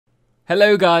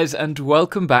Hello guys, and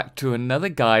welcome back to another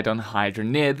guide on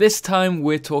Hydroneer. This time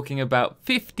we're talking about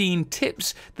 15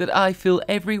 tips that I feel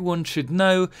everyone should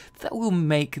know that will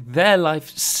make their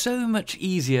life so much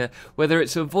easier, whether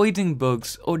it's avoiding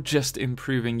bugs or just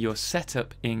improving your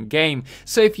setup in game.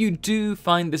 So if you do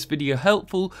find this video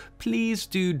helpful, please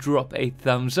do drop a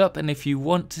thumbs up, and if you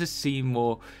want to see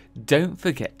more, don't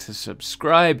forget to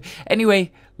subscribe.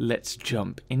 Anyway, let's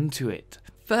jump into it.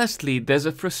 Firstly, there's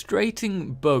a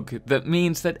frustrating bug that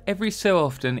means that every so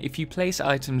often if you place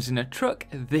items in a truck,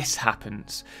 this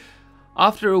happens.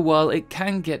 After a while it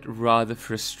can get rather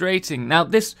frustrating. Now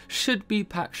this should be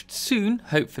patched soon,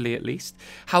 hopefully at least.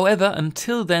 However,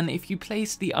 until then, if you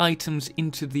place the items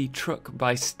into the truck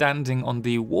by standing on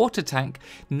the water tank,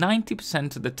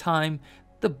 90% of the time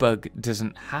the bug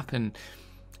doesn't happen.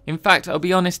 In fact, I'll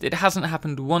be honest, it hasn't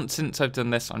happened once since I've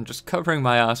done this. I'm just covering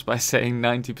my ass by saying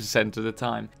 90% of the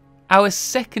time. Our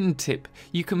second tip,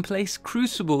 you can place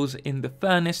crucibles in the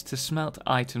furnace to smelt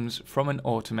items from an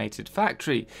automated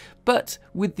factory, but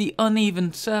with the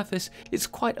uneven surface, it's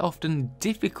quite often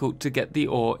difficult to get the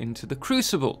ore into the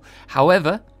crucible.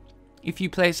 However, if you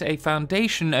place a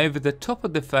foundation over the top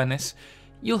of the furnace,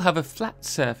 you'll have a flat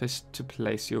surface to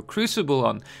place your crucible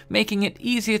on, making it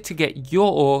easier to get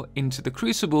your ore into the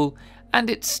crucible, and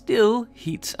it still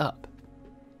heats up.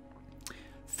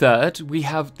 Third, we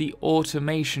have the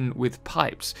automation with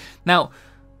pipes. Now,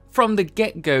 from the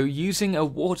get-go, using a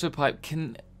water pipe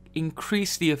can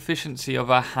increase the efficiency of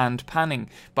our hand panning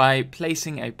by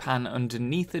placing a pan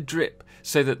underneath a drip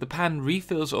so that the pan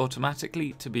refills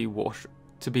automatically to be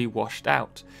washed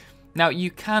out. Now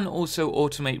you can also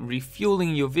automate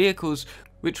refueling your vehicles,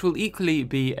 which will equally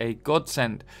be a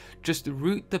godsend. Just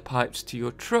route the pipes to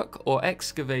your truck or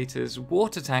excavator's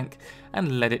water tank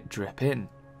and let it drip in.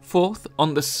 Fourth,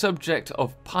 on the subject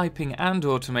of piping and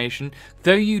automation,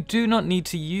 though you do not need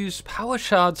to use power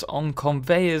shards on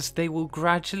conveyors, they will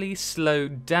gradually slow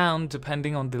down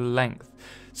depending on the length.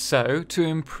 So, to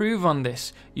improve on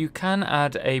this, you can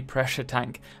add a pressure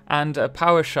tank and a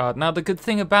power shard. Now the good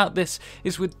thing about this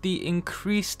is with the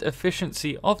increased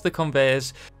efficiency of the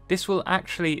conveyors, this will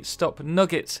actually stop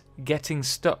nuggets getting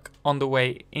stuck on the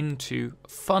way into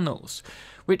funnels,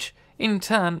 which in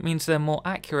turn means they're more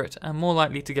accurate and more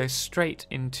likely to go straight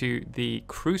into the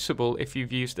crucible if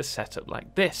you've used a setup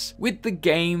like this. With the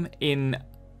game in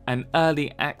an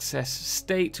early access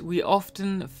state, we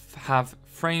often have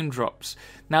frame drops.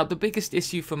 Now the biggest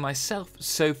issue for myself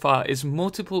so far is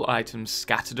multiple items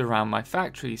scattered around my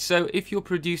factory. So if you're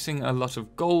producing a lot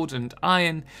of gold and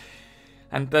iron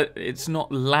and that it's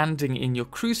not landing in your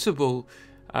crucible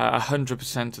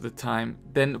 100% of the time,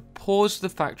 then pause the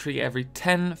factory every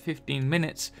 10-15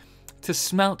 minutes to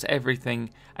smelt everything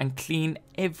and clean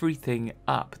everything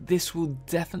up. This will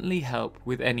definitely help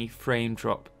with any frame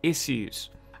drop issues.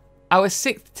 Our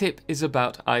sixth tip is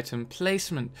about item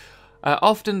placement.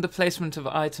 Often the placement of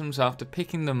items after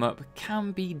picking them up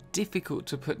can be difficult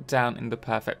to put down in the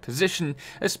perfect position,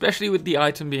 especially with the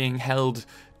item being held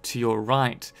to your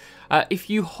right. If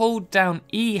you hold down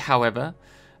E, however,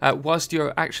 whilst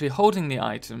you're actually holding the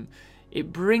item,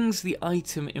 it brings the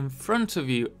item in front of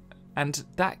you, and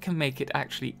that can make it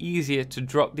actually easier to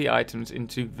drop the items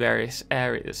into various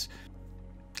areas.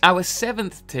 Our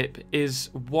seventh tip is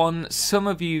one some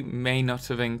of you may not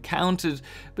have encountered,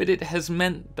 but it has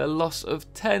meant the loss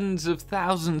of tens of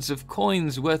thousands of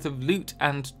coins worth of loot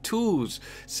and tools,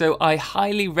 so I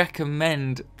highly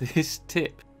recommend this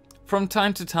tip. From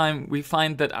time to time we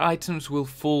find that items will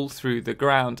fall through the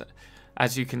ground,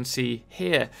 as you can see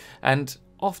here, and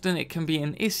often it can be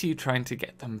an issue trying to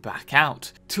get them back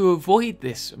out. To avoid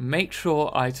this, make sure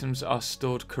items are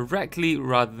stored correctly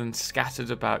rather than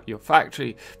scattered about your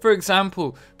factory. For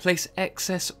example, place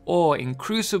excess ore in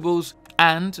crucibles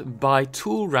and buy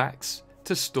tool racks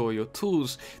to store your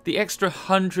tools. The extra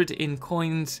 100 in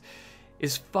coins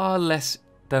is far less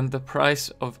than the price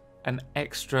of an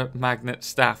extra magnet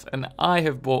staff, and I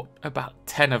have bought about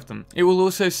 10 of them. It will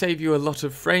also save you a lot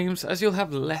of frames, as you'll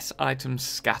have less items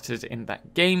scattered in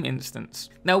that game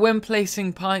instance. Now when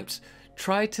placing pipes,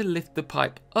 try to lift the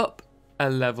pipe up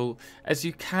a level, as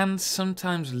you can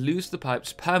sometimes lose the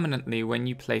pipes permanently when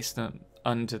you place them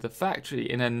under the factory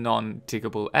in a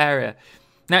non-diggable area.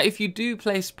 Now if you do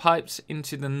place pipes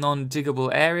into the non-diggable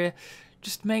area,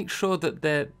 just make sure that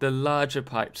they're the larger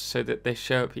pipes so that they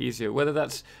show up easier, whether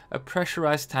that's a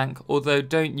pressurized tank, although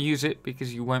don't use it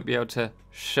because you won't be able to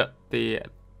shut the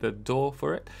door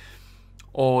for it,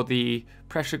 or the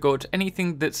pressure gauge,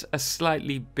 anything that's a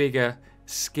slightly bigger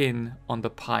skin on the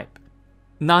pipe.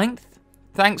 Ninth,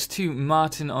 thanks to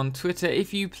Martin on Twitter,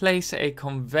 if you place a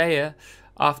conveyor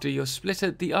after your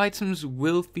splitter, the items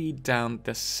will feed down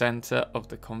the center of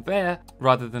the conveyor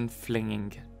rather than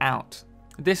flinging out.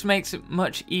 This makes it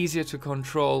much easier to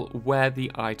control where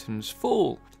the items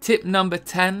fall. Tip number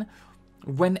 10.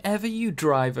 Whenever you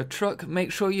drive a truck,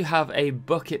 make sure you have a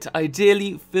bucket,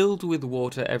 ideally filled with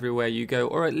water everywhere you go,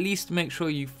 or at least make sure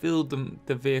you filled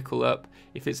the vehicle up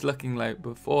if it's looking low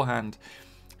beforehand.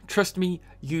 Trust me,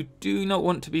 you do not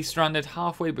want to be stranded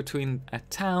halfway between a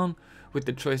town with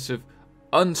the choice of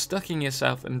unstucking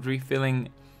yourself and refilling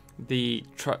the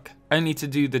truck only to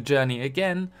do the journey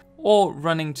again, or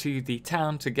running to the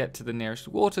town to get to the nearest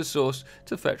water source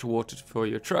to fetch water for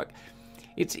your truck.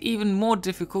 It's even more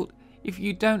difficult if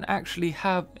you don't actually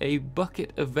have a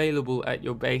bucket available at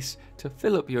your base to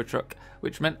fill up your truck,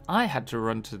 which meant I had to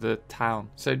run to the town.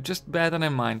 So just bear that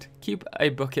in mind, keep a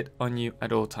bucket on you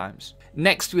at all times.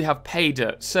 Next we have pay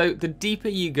dirt. So the deeper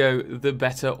you go, the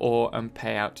better ore and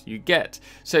payout you get.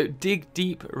 So dig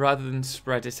deep rather than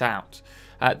spread it out.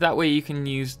 That way you can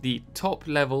use the top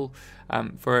level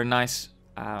for a nice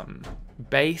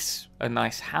base, a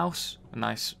nice house, a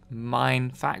nice mine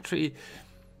factory,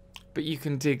 but you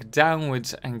can dig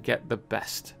downwards and get the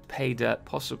best pay dirt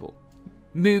possible.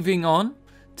 Moving on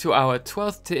to our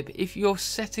 12th tip, if you're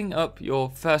setting up your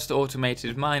first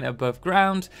automated mine above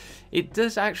ground, it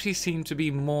does actually seem to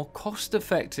be more cost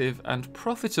effective and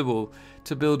profitable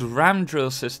to build ram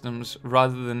drill systems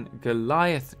rather than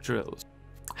Goliath drills.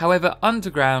 However,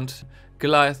 underground,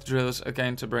 Goliath drills are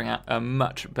going to bring out a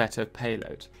much better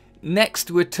payload. Next,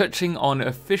 we're touching on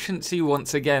efficiency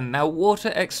once again. Now,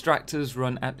 water extractors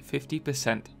run at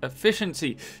 50%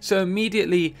 efficiency, so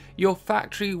immediately your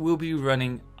factory will be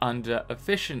running under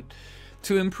efficient.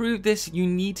 To improve this, you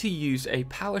need to use a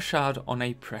power shard on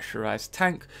a pressurized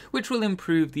tank, which will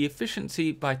improve the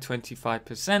efficiency by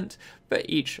 25% for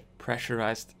each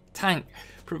pressurized tank,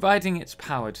 providing it's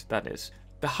powered, that is.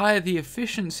 The higher the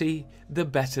efficiency, the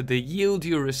better the yield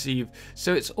you'll receive,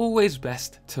 so it's always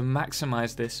best to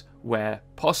maximize this where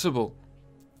possible.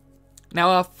 Now,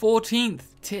 our 14th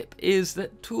tip is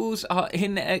that tools are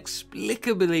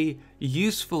inexplicably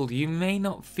useful. You may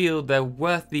not feel they're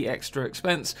worth the extra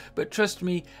expense, but trust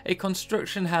me, a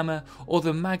construction hammer or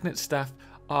the magnet staff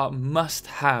are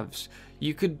must-haves.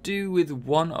 You could do with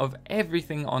one of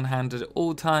everything on hand at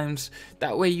all times.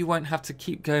 That way you won't have to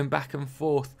keep going back and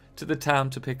forth to the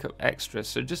town to pick up extras.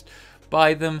 So just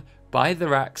buy them, buy the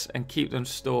racks, and keep them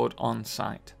stored on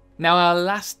site. Now, our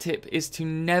last tip is to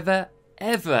never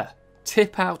ever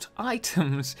tip out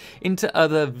items into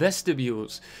other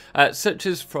vestibules, such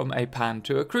as from a pan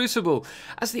to a crucible,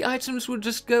 as the items will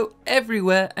just go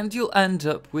everywhere and you'll end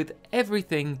up with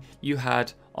everything you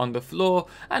had on the floor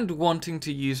and wanting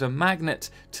to use a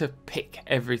magnet to pick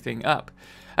everything up.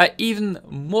 Even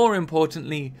more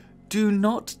importantly, do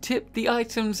not tip the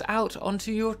items out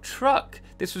onto your truck.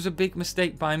 This was a big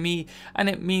mistake by me, and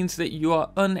it means that you are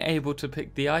unable to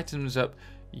pick the items up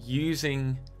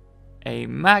using a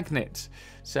magnet.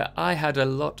 So I had a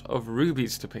lot of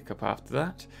rubies to pick up after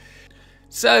that.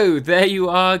 So there you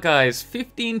are, guys,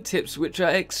 15 tips which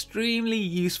are extremely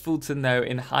useful to know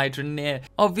in Hydroneer.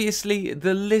 Obviously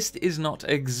the list is not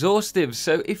exhaustive,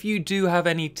 so if you do have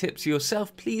any tips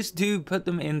yourself, please do put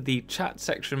them in the chat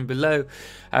section below.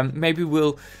 Maybe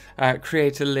we'll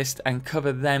create a list and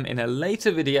cover them in a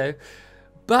later video.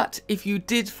 But if you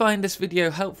did find this video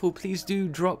helpful, please do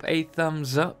drop a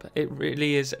thumbs up. It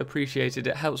really is appreciated.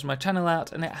 It helps my channel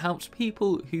out and it helps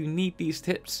people who need these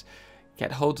tips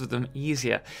get hold of them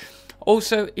easier.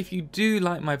 Also, if you do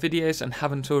like my videos and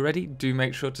haven't already, do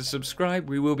make sure to subscribe.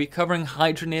 We will be covering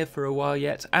Hydroneer for a while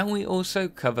yet, and we also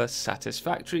cover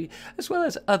Satisfactory as well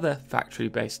as other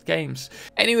factory-based games.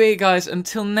 Anyway, guys,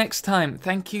 until next time,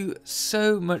 thank you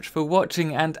so much for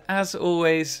watching, and as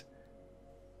always,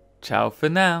 ciao for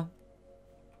now.